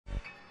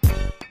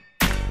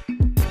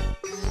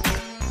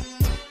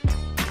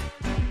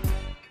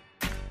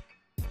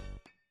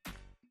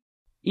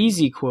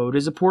EzQuote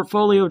is a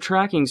portfolio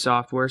tracking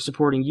software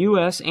supporting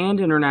U.S. and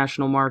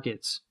international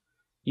markets.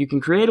 You can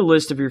create a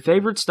list of your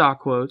favorite stock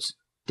quotes,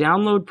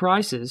 download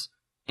prices,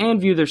 and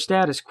view their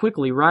status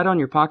quickly right on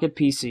your pocket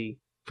PC.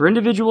 For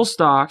individual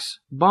stocks,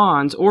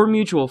 bonds, or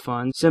mutual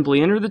funds,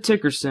 simply enter the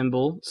ticker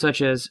symbol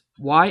such as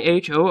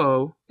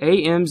YHOO,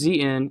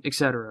 AMZN,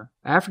 etc.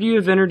 After you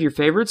have entered your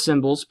favorite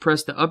symbols,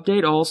 press the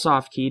Update All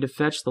soft key to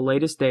fetch the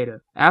latest data.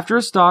 After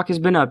a stock has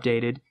been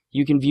updated,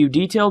 you can view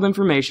detailed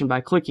information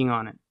by clicking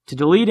on it. To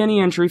delete any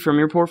entry from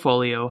your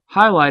portfolio,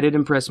 highlight it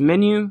and press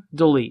Menu,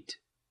 Delete.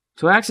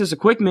 To access a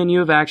quick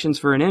menu of actions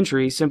for an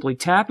entry, simply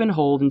tap and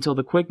hold until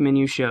the quick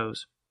menu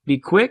shows. Be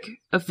quick,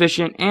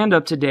 efficient, and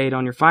up to date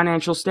on your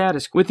financial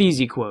status with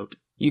EzQuote.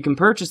 You can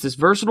purchase this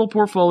versatile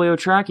portfolio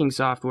tracking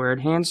software at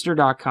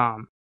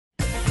Handster.com.